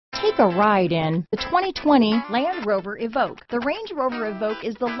Take a ride in the 2020 Land Rover Evoque. The Range Rover Evoque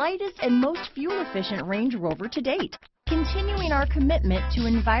is the lightest and most fuel-efficient Range Rover to date, continuing our commitment to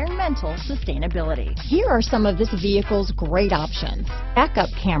environmental sustainability. Here are some of this vehicle's great options: backup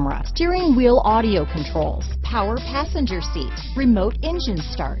camera, steering wheel audio controls, power passenger seat, remote engine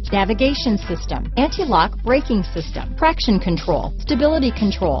start, navigation system, anti-lock braking system, traction control, stability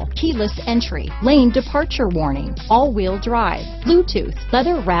control, keyless entry, lane departure warning, all-wheel drive, Bluetooth,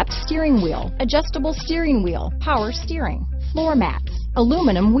 leather-wrapped steering wheel, adjustable steering wheel, power steering, floor mats,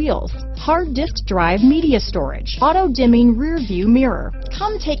 aluminum wheels, hard disk drive media storage, auto-dimming rear view mirror.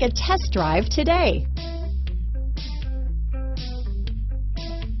 Come take a test drive today.